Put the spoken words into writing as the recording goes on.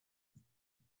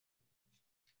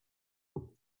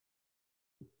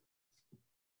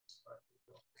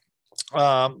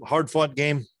Hard fought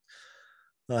game.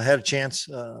 Had a chance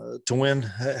to win.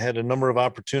 Had a number of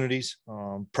opportunities.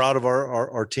 Proud of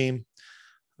our team.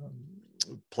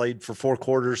 Played for 4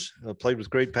 quarters. Played with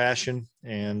great passion,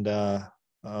 and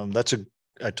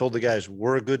I told the guys,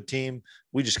 we're a good team.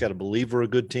 We just got to believe we're a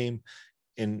good team,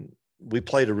 and we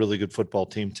played a really good football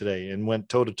team today and went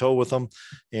toe to toe with them,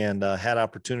 and had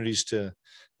opportunities to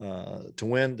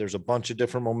win. There's a bunch of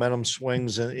different momentum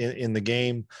swings in the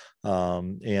game.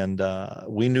 And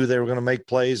we knew they were going to make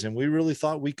plays, and we really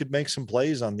thought we could make some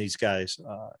plays on these guys.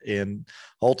 And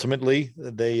ultimately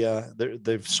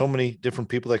they've so many different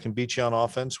people that can beat you on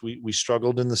offense. We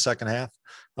struggled in the second half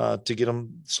to get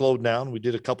them slowed down. We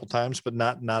did a couple times, but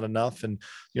not enough. And,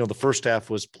 the first half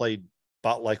was played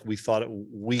about like we thought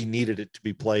we needed it to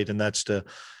be played. And that's to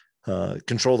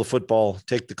control the football,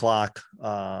 take the clock.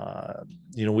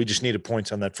 We just needed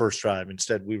points on that first drive.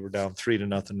 Instead, we were down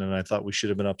 3-0, and I thought we should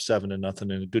have been up 7-0,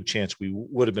 and a good chance we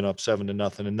would have been up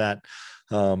 7-0. And that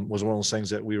was one of those things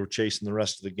that we were chasing the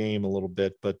rest of the game a little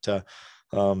bit. But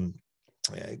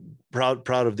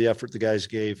proud of the effort the guys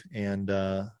gave, and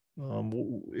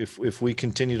if we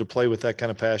continue to play with that kind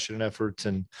of passion and effort,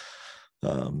 and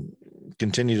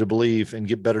continue to believe and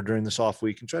get better during this off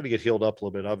week and try to get healed up a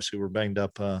little bit. Obviously we're banged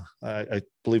up. I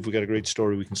believe we got a great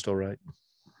story we can still write.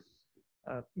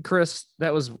 Chris,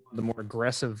 that was the more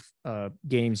aggressive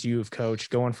games you've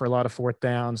coached, going for a lot of 4th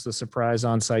downs, the surprise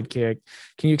onside kick.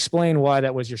 Can you explain why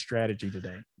that was your strategy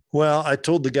today? Well, I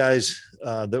told the guys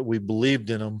that we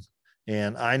believed in them,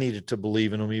 and I needed to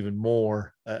believe in them even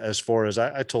more. As far as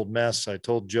I told Mess, I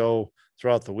told Joe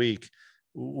throughout the week,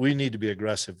 we need to be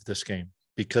aggressive this game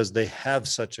because they have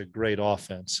such a great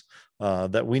offense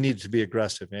that we needed to be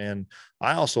aggressive. And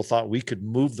I also thought we could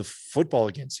move the football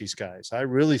against these guys. I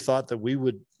really thought that we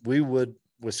would, with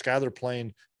Skylar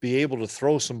playing, be able to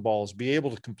throw some balls, be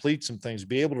able to complete some things,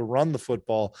 be able to run the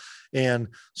football. And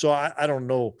so I don't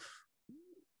know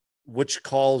which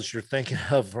calls you're thinking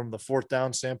of from the 4th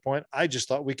down standpoint. I just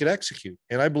thought we could execute,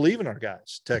 and I believe in our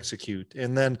guys to execute.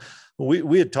 And then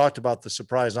we had talked about the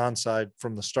surprise onside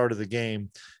from the start of the game.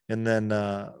 And then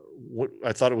I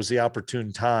thought it was the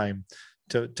opportune time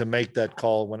to make that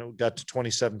call when it got to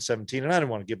 27-17. And I didn't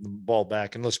want to give them the ball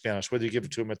back. And let's be honest, whether you give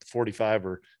it to them at the 45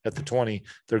 or at the 20,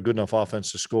 they're good enough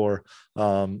offense to score.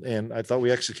 And I thought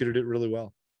we executed it really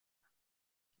well.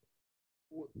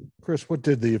 Chris, what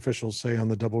did the officials say on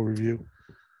the double review?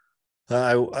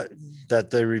 That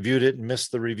they reviewed it and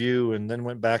missed the review and then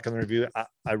went back on the review.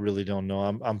 I really don't know.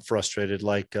 I'm frustrated,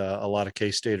 like a lot of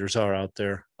K-Staters are out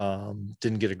there.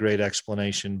 Didn't get a great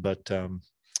explanation, but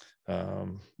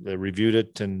they reviewed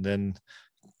it, and then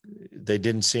they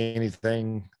didn't see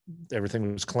anything.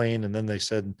 Everything was clean, and then they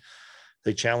said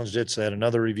they challenged it, so they had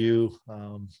another review.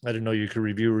 I didn't know you could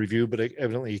review, but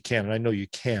evidently you can, and I know you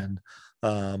can.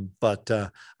 But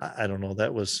I don't know.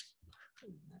 That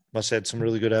must have had some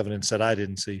really good evidence that I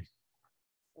didn't see.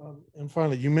 And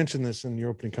finally, you mentioned this in your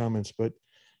opening comments, but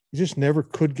you just never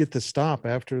could get the stop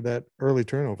after that early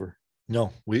turnover.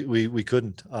 No, we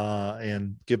couldn't.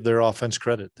 And give their offense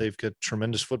credit. They've got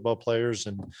tremendous football players,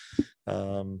 and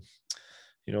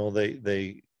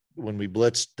they when we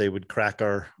blitzed, they would crack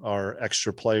our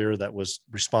extra player that was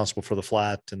responsible for the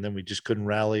flat, and then we just couldn't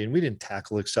rally, and we didn't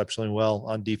tackle exceptionally well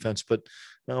on defense. But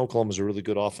Oklahoma's a really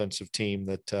good offensive team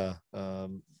that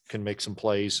can make some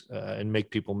plays and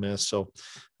make people miss. So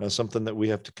something that we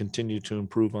have to continue to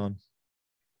improve on.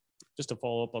 Just to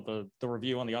follow up on the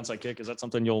review on the onside kick, is that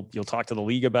something you'll talk to the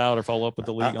league about or follow up with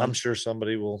the league on? I'm sure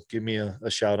somebody will give me a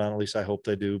shout on. At least I hope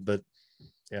they do. But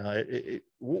yeah, it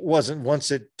wasn't,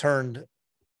 once it turned,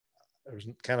 it was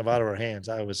kind of out of our hands.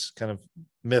 I was kind of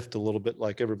miffed a little bit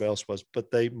like everybody else was,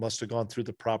 but they must have gone through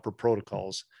the proper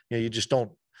protocols. You just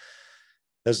don't,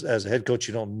 as a head coach,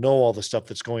 you don't know all the stuff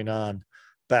that's going on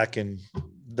back in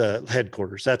the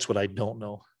headquarters. That's what I don't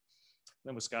know.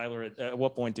 Then with Skylar, at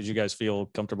what point did you guys feel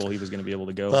comfortable he was going to be able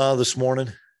to go? This morning.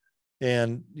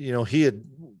 And, he had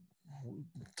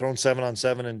thrown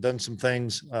 7-on-7 and done some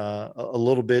things a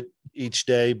little bit each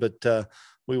day, but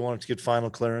we wanted to get final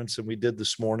clearance, and we did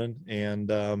this morning.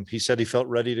 And he said he felt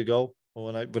ready to go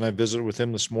when I visited with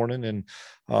him this morning. And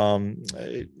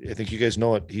I think you guys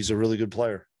know it. He's a really good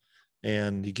player,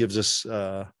 and he gives us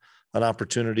an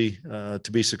opportunity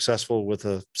to be successful with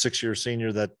a 6-year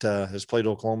senior that has played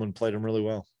Oklahoma and played him really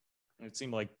well. It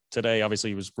seemed like today,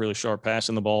 obviously, he was really sharp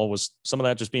passing the ball. Was some of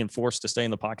that just being forced to stay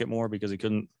in the pocket more because he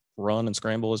couldn't run and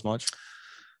scramble as much?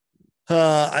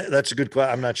 That's a good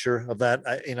question. I'm not sure of that.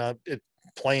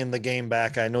 playing the game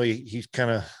back. I know he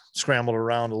kind of scrambled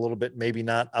around a little bit, maybe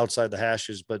not outside the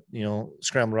hashes, but,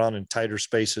 scrambled around in tighter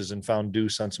spaces and found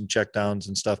deuce on some checkdowns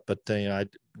and stuff. But, I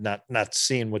not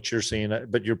seeing what you're seeing,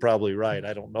 but you're probably right.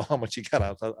 I don't know how much he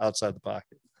got outside the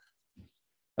pocket.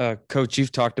 Coach,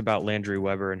 you've talked about Landry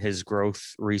Weber and his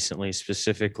growth recently,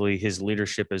 specifically his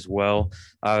leadership as well.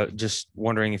 Just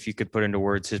wondering if you could put into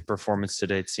words his performance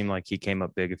today. It seemed like he came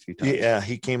up big a few times. Yeah,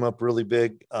 he came up really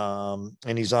big, and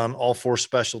he's on all 4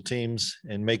 special teams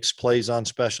and makes plays on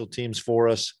special teams for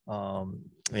us,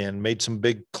 and made some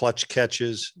big clutch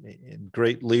catches. And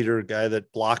great leader, guy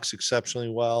that blocks exceptionally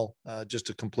well, just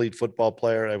a complete football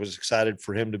player. I was excited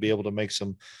for him to be able to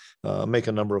make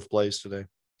a number of plays today.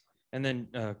 And then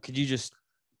could you just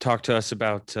talk to us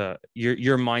about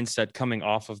your mindset coming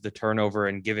off of the turnover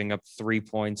and giving up 3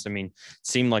 points? I mean, it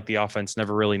seemed like the offense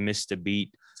never really missed a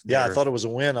beat. Yeah, I thought it was a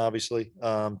win, obviously,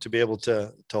 to be able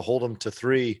to hold them to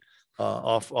 3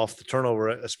 off the turnover,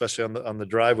 especially on the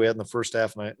drive we had in the first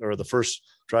half, or the first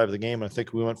drive of the game. I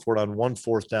think we went for it on 1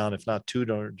 4th down, if not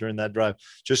 2 during that drive,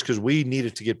 just because we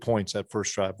needed to get points that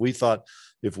first drive. We thought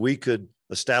if we could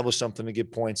establish something to get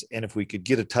points, and if we could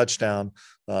get a touchdown,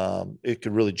 it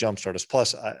could really jumpstart us.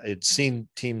 Plus, I had seen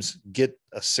teams get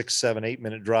a 6, 7, 8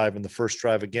 minute drive in the first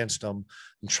drive against them,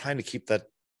 and trying to keep that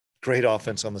great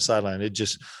offense on the sideline. It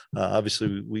just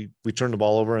obviously we turned the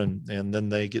ball over, and then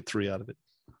they get 3 out of it.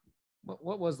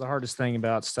 What was the hardest thing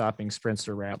about stopping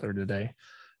Spencer Rattler today?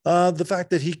 The fact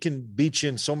that he can beat you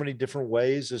in so many different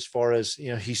ways, as far as,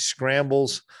 he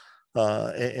scrambles,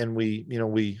 and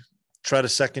we try to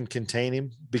second contain him,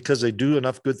 because they do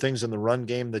enough good things in the run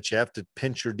game that you have to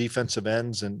pinch your defensive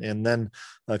ends. And then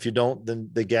if you don't, then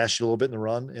they gash you a little bit in the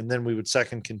run, and then we would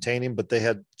second contain him. But they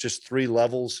had just 3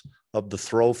 levels of the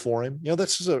throw for him.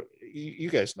 This is you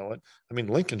guys know it. I mean,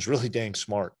 Lincoln's really dang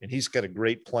smart, and he's got a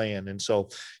great plan. And so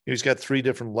he's got 3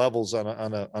 different levels on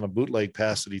a bootleg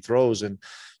pass that he throws, and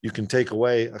you can take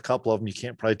away a couple of them. You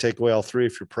can't probably take away all 3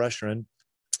 if you're pressuring.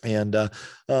 And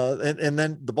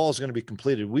then the ball is going to be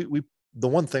completed. The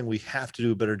one thing we have to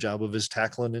do a better job of is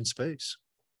tackling in space.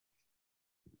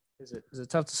 Is it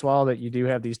tough to swallow that you do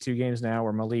have these 2 games now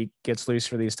where Malik gets loose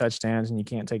for these touchdowns and you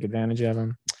can't take advantage of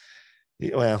them?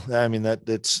 Well, I mean,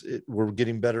 we're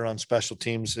getting better on special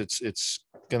teams. It's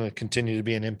going to continue to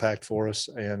be an impact for us,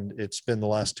 and it's been the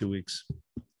last 2 weeks.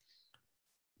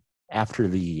 After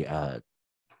the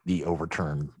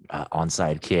overturn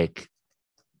onside kick,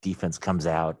 defense comes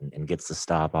out and gets the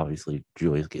stop. Obviously,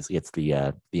 Julius gets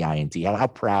the INT. How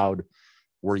proud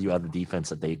were you of the defense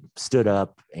that they stood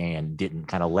up and didn't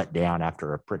kind of let down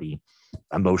after a pretty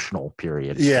emotional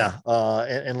period? Yeah,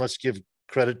 and let's give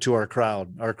credit to our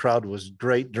crowd. Our crowd was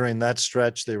great during that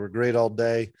stretch. They were great all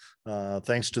day.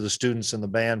 Thanks to the students and the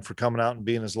band for coming out and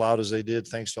being as loud as they did.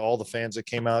 Thanks to all the fans that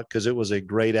came out, because it was a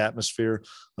great atmosphere.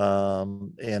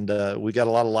 And we got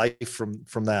a lot of life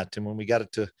from that. And when we got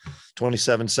it to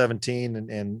 27-17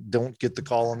 and don't get the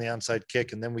call on the onside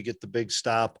kick, and then we get the big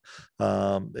stop,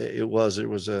 the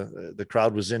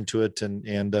crowd was into it,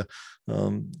 and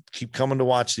keep coming to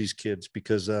watch these kids,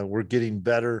 because we're getting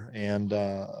better, and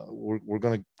we're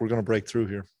gonna break through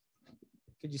here.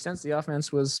 Could you sense the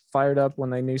offense was fired up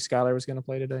when they knew Skylar was going to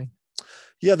play today?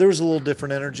 Yeah, there was a little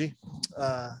different energy,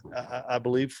 I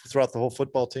believe, throughout the whole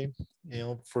football team,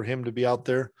 for him to be out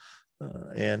there.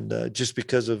 And just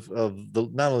because of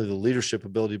not only the leadership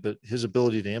ability, but his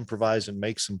ability to improvise and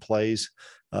make some plays,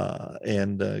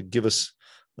 and give us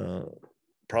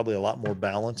probably a lot more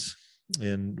balance.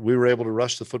 And we were able to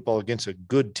rush the football against a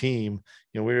good team.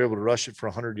 We were able to rush it for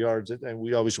 100 yards, and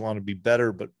we always want to be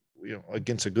better, but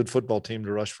against a good football team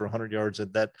to rush for 100 yards,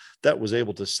 that was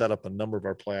able to set up a number of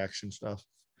our play action stuff.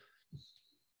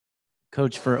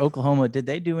 Coach, for Oklahoma, did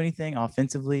they do anything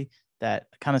offensively that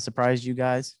kind of surprised you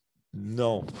guys?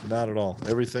 No, not at all.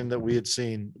 Everything that we had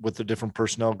seen with the different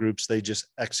personnel groups, they just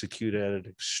executed at an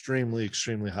extremely,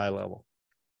 extremely high level.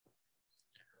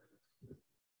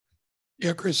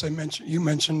 Yeah, Chris, you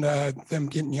mentioned them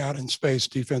getting you out in space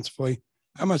defensively.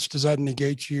 How much does that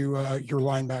negate your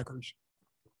linebackers?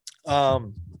 I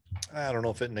don't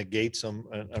know if it negates them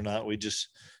or not. We just,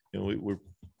 we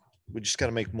just got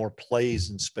to make more plays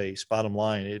in space. Bottom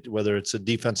line, whether it's a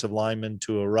defensive lineman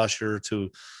to a rusher to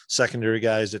secondary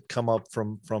guys that come up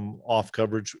from off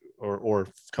coverage or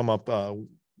come up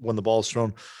when the ball's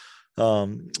thrown.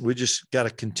 We just got to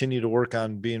continue to work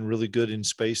on being really good in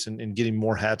space and getting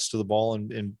more hats to the ball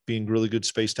and being really good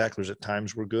space tacklers. At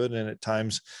times we're good, and at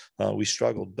times we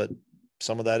struggled, but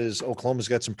some of that is Oklahoma's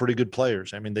got some pretty good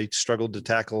players. I mean, they struggled to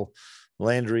tackle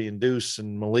Landry and Deuce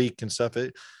and Malik and stuff.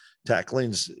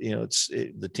 tackling's,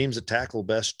 the teams that tackle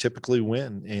best typically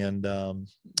win. And,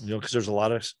 because there's a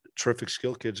lot of terrific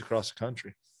skill kids across the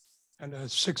country. And a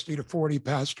 60-40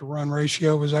 pass to run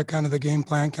ratio, was that kind of the game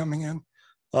plan coming in?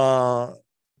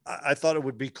 I thought it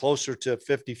would be closer to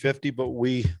 50-50, but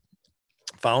we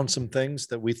found some things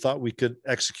that we thought we could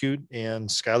execute, and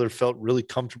Skylar felt really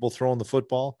comfortable throwing the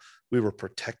football. We were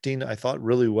protecting, I thought,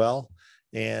 really well,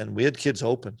 and we had kids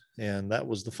open, and that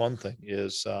was the fun thing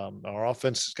is our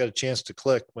offense has got a chance to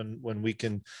click when we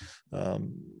can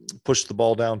push the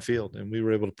ball downfield, and we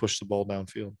were able to push the ball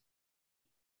downfield.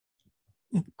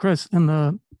 Chris,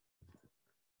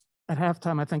 at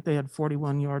halftime, I think they had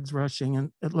 41 yards rushing,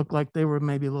 and it looked like they were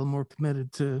maybe a little more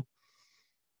committed to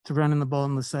running the ball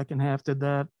in the second half. Did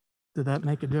that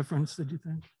make a difference, did you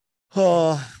think?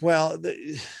 Well,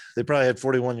 they probably had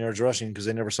 41 yards rushing because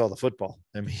they never saw the football.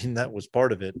 I mean, that was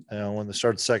part of it. When they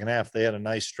started the second half, they had a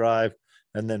nice drive,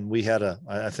 and then we had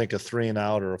I think a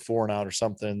 3-and-out or a 4-and-out or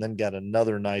something, and then got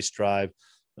another nice drive.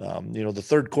 The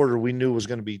third quarter we knew was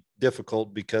going to be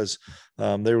difficult because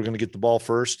they were going to get the ball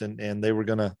first, and they were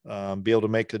going to be able to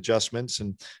make adjustments,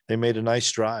 and they made a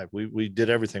nice drive. We did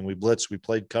everything. We blitzed, we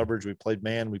played coverage, we played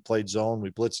man, we played zone,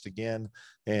 we blitzed again,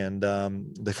 and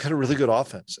they've got a really good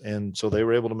offense. And so they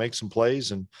were able to make some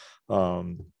plays, and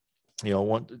once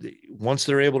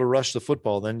they're able to rush the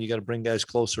football, then you got to bring guys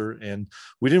closer. And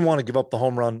we didn't want to give up the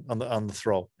home run on the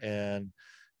throw. And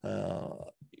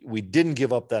we didn't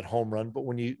give up that home run, but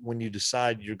when you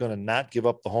decide you're going to not give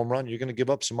up the home run, you're going to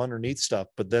give up some underneath stuff.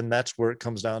 But then that's where it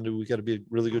comes down to, we got to be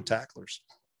really good tacklers.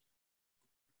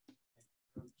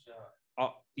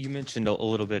 You mentioned a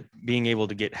little bit being able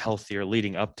to get healthier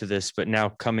leading up to this, but now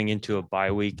coming into a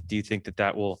bye week, do you think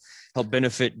that will help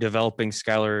benefit developing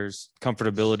Skylar's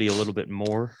comfortability a little bit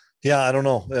more? Yeah, I don't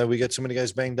know. We got so many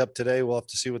guys banged up today. We'll have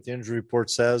to see what the injury report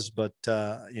says, but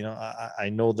I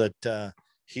know that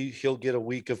he'll get a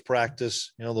week of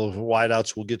practice. The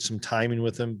wideouts will get some timing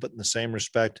with him, but in the same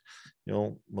respect,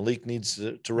 Malik needs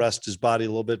to rest his body a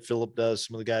little bit. Phillip does.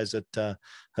 Some of the guys that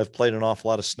have played an awful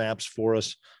lot of snaps for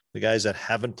us, the guys that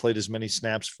haven't played as many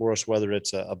snaps for us, whether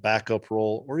it's a backup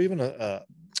role or even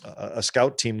a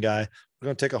scout team guy, we're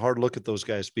going to take a hard look at those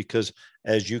guys, because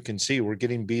as you can see, we're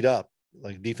getting beat up.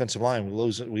 Like defensive line,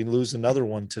 we lose another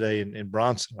one today in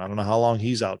Bronson. I don't know how long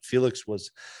he's out. Felix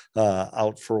was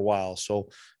out for a while. So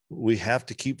we have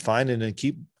to keep finding and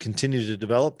continue to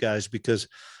develop guys, because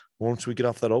once we get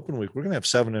off that open week, we're going to have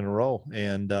 7 in a row.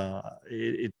 And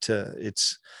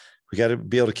we got to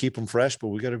be able to keep them fresh, but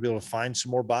we got to be able to find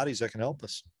some more bodies that can help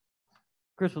us.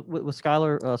 Chris, with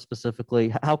Skylar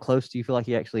specifically, how close do you feel like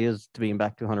he actually is to being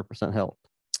back to 100% health?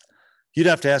 You'd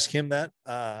have to ask him that.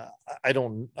 I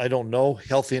don't know.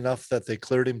 Healthy enough that they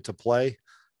cleared him to play,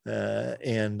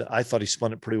 and I thought he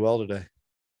spun it pretty well today.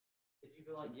 Did you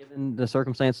feel like, given the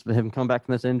circumstances of him coming back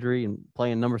from this injury and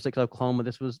playing number 6 Oklahoma,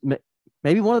 this was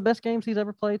maybe one of the best games he's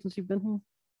ever played since you've been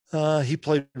here? He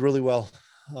played really well,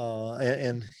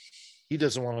 and he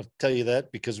doesn't want to tell you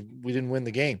that because we didn't win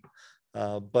the game.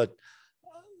 But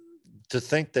to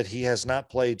think that he has not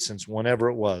played since whenever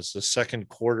it was, the second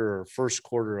quarter or first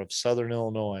quarter of Southern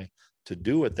Illinois, to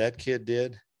do what that kid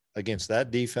did against that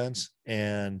defense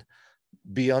and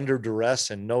be under duress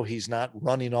and know he's not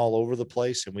running all over the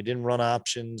place. And we didn't run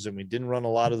options, and we didn't run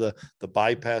a lot of the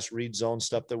bypass read zone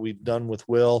stuff that we've done with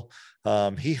Will.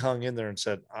 He hung in there and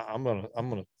said, I'm going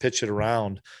to pitch it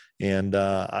around. And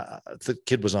the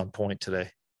kid was on point today.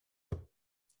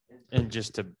 And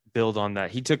just to build on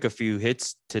that, he took a few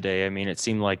hits today. I mean, it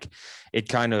seemed like it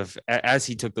kind of, as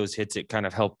he took those hits, it kind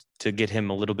of helped to get him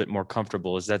a little bit more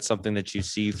comfortable. Is that something that you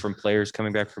see from players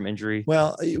coming back from injury?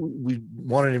 Well, we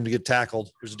wanted him to get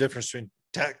tackled. There's a difference between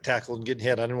tackle and getting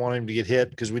hit. I didn't want him to get hit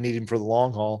because we need him for the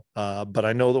long haul. But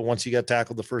I know that once he got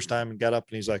tackled the first time and got up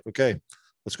and he's like, okay,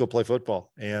 let's go play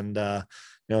football. And,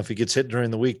 if he gets hit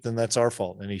during the week, then that's our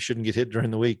fault. And he shouldn't get hit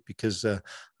during the week, because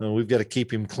we've got to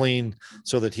keep him clean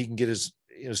so that he can get his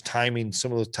timing,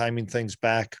 some of those timing things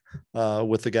back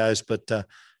with the guys. But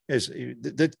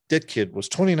that kid was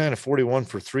 29 of 41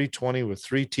 for 320 with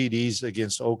 3 TDs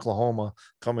against Oklahoma,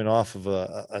 coming off of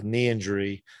a knee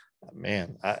injury.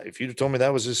 Man, if you'd have told me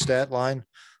that was his stat line,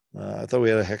 I thought we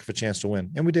had a heck of a chance to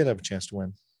win. And we did have a chance to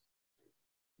win.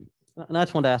 And I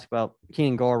just wanted to ask about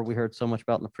Keenan Garber. We heard so much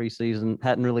about in the preseason,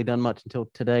 hadn't really done much until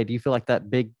today. Do you feel like that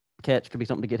big catch could be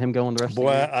something to get him going the rest of the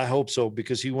year? I hope so,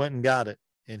 because he went and got it,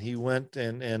 and he went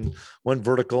and went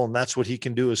vertical, and that's what he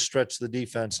can do, is stretch the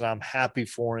defense. And I'm happy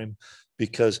for him,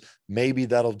 because maybe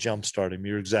that'll jumpstart him.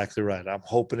 You're exactly right. I'm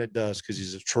hoping it does because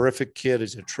he's a terrific kid.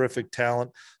 He's a terrific talent.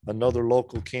 Another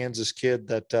local Kansas kid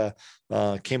that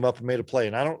came up and made a play.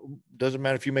 And doesn't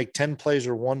matter if you make 10 plays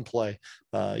or 1 play,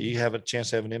 you have a chance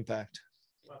to have an impact.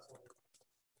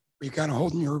 Are you kind of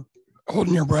holding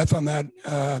your breath on that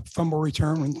fumble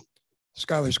return when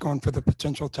Skyler's going for the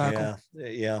potential tackle?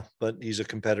 Yeah, but he's a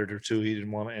competitor too. He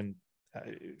didn't want to, and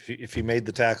if he made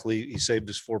the tackle, he saved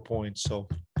us 4 points. So,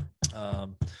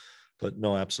 but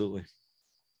no, absolutely.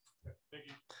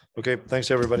 Okay, thanks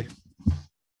everybody.